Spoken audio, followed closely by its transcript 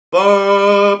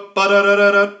Loot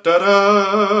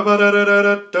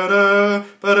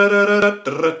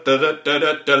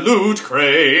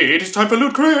Crate! It's time for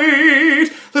Loot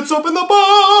Crate! Let's open the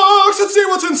box and see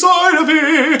what's inside of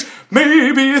it!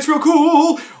 Maybe it's real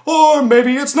cool, or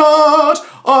maybe it's not.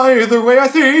 Either way, I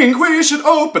think we should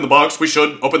open the box. We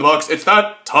should open the box. It's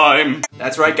that time.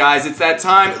 That's right, guys. It's that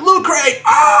time. Loot Crate!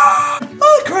 Ah!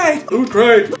 Loot Crate! Loot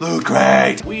Crate! Loot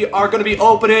Crate! We are going to be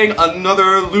opening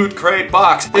another Loot Crate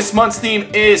box. This month's theme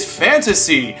is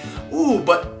fantasy. Ooh,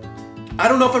 but I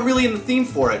don't know if I'm really in the theme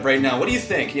for it right now. What do you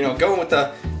think? You know, going with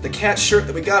the cat shirt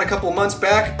that we got a couple of months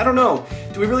back? I don't know.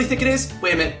 Do we really think it is?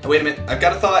 Wait a minute. I've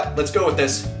got a thought. Let's go with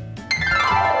this.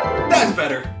 That's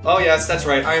better. Oh yes, that's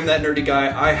right. I am that nerdy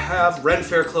guy. I have Ren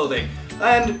Fair clothing.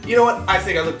 And you know what? I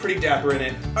think I look pretty dapper in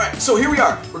it. Alright, so here we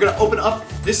are. We're gonna open up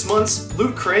this month's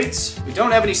Loot Crates. We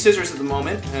don't have any scissors at the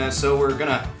moment, so we're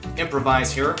gonna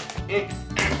improvise here.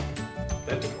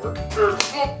 That didn't work.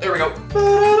 There we go.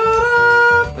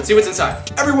 Let's see what's inside.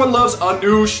 Everyone loves a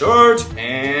new shirt.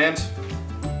 And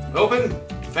open.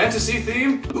 Fantasy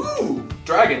theme. Ooh,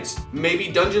 dragons.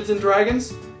 Maybe Dungeons and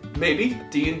Dragons. Maybe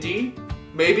D&D.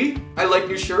 Maybe. I like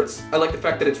new shirts. I like the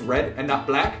fact that it's red and not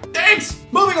black. Thanks!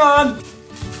 Moving on!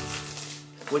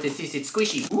 What is this? It's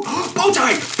squishy. Ooh, bow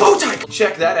tie! Bow tie!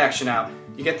 Check that action out.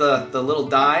 You get the little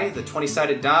die, the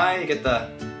 20-sided die. You get the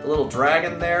little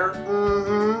dragon there.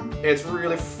 It's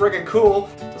really friggin' cool.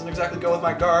 Doesn't exactly go with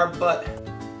my garb, but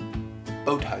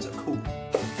bow ties are cool.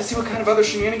 Let's see what kind of other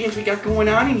shenanigans we got going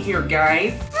on in here,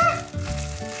 guys.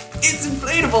 It's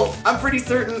inflatable! I'm pretty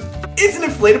certain it's an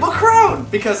inflatable crown!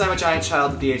 Because I'm a giant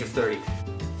child at the age of 30.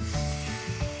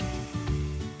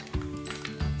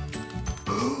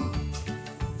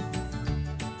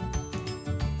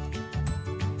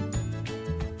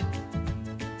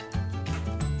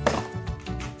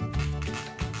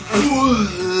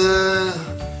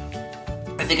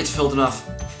 I think it's filled enough.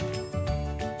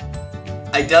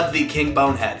 I dub thee King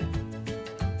Bonehead.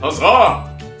 Huzzah!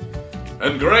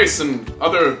 And grace and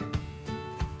other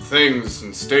things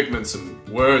and statements and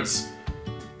words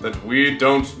that we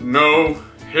don't know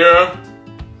here.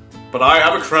 But I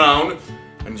have a crown,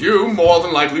 and you more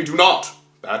than likely do not.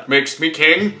 That makes me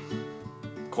king,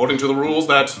 according to the rules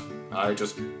that I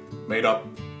just made up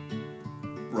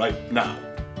right now.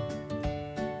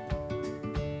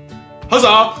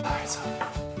 Huzzah!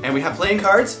 And we have playing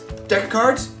cards, deck of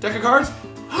cards.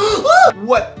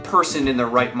 What person in their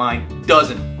right mind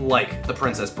doesn't like the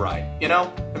Princess Bride? You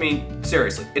know? I mean,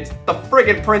 seriously, it's the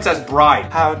friggin' Princess Bride.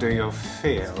 How do you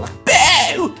feel?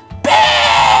 Boo!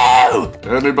 Boo!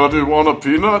 Anybody want a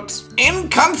peanut?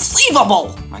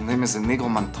 Inconceivable! My name is Inigo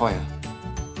Montoya.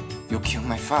 You killed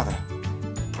my father.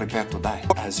 Prepare to die,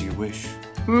 as you wish.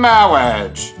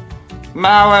 Marriage!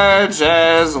 Marriage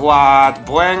is what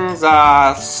brings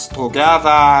us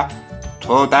together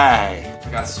today. I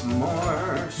got some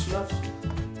more stuff.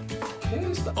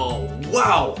 Oh,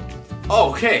 wow!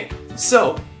 Okay,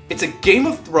 so it's a Game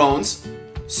of Thrones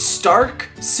Stark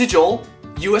Sigil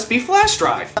USB flash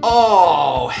drive.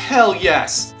 Oh, hell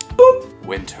yes! Boop!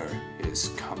 Winter is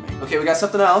coming. Okay, we got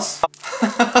something else.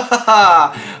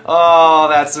 Oh,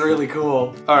 that's really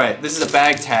cool. Alright, this is a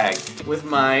bag tag with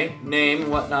my name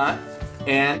and whatnot,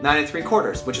 and 9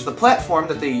 3/4, which is the platform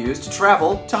that they use to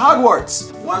travel to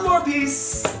Hogwarts. One more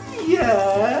piece.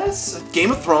 Yes.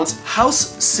 Game of Thrones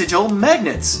House Sigil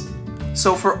magnets.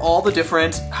 So for all the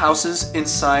different houses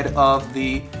inside of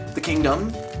the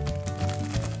kingdom,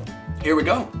 here we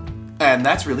go. And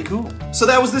that's really cool. So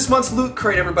that was this month's Loot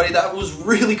Crate, everybody. That was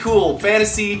really cool.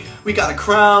 Fantasy, we got a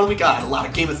crown, we got a lot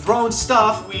of Game of Thrones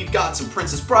stuff, we got some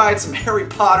Princess Bride, some Harry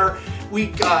Potter, we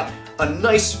got a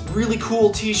nice, really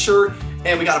cool t-shirt,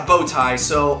 and we got a bow tie.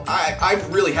 So I'm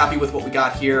really happy with what we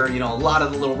got here. You know, a lot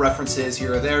of the little references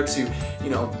here or there to, you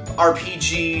know,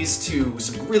 RPGs, to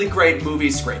some really great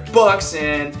movies, great books,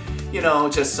 and, you know,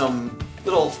 just some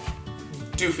little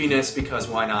doofiness, because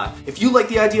why not? If you like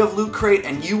the idea of Loot Crate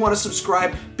and you want to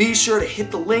subscribe, be sure to hit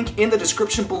the link in the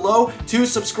description below to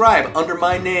subscribe under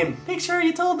my name. Make sure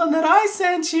you told them that I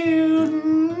sent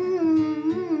you.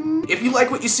 If you like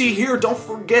what you see here, don't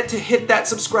forget to hit that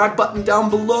subscribe button down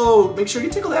below. Make sure you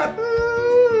tickle that.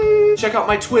 Check out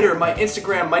my Twitter, my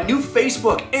Instagram, my new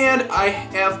Facebook, and I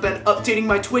have been updating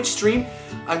my Twitch stream.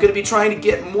 I'm going to be trying to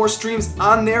get more streams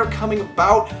on there coming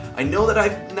about. I know that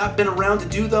I've not been around to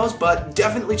do those, but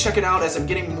definitely check it out as I'm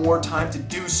getting more time to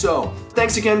do so.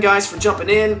 Thanks again, guys, for jumping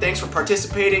in. Thanks for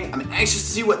participating. I'm anxious to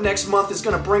see what next month is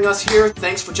going to bring us here.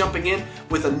 Thanks for jumping in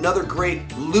with another great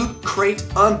Loot Crate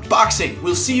unboxing.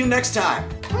 We'll see you next time.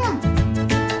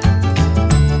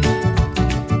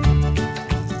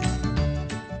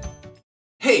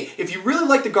 Hey, if you really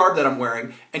like the garb that I'm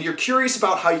wearing and you're curious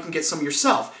about how you can get some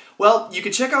yourself, well, you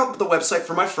can check out the website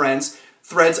for my friends,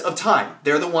 Threads of Time.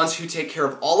 They're the ones who take care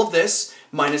of all of this,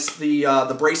 minus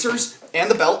the bracers and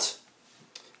the belt.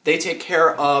 They take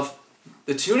care of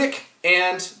the tunic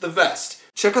and the vest.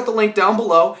 Check out the link down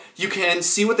below. You can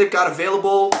see what they've got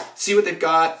available, see what they've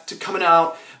got coming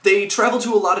out. They travel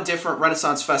to a lot of different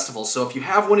Renaissance festivals, so if you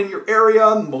have one in your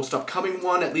area, most upcoming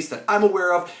one, at least that I'm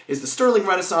aware of, is the Sterling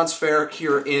Renaissance Fair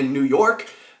here in New York,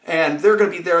 and they're going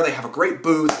to be there. They have a great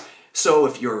booth, so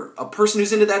if you're a person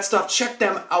who's into that stuff, check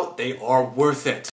them out. They are worth it.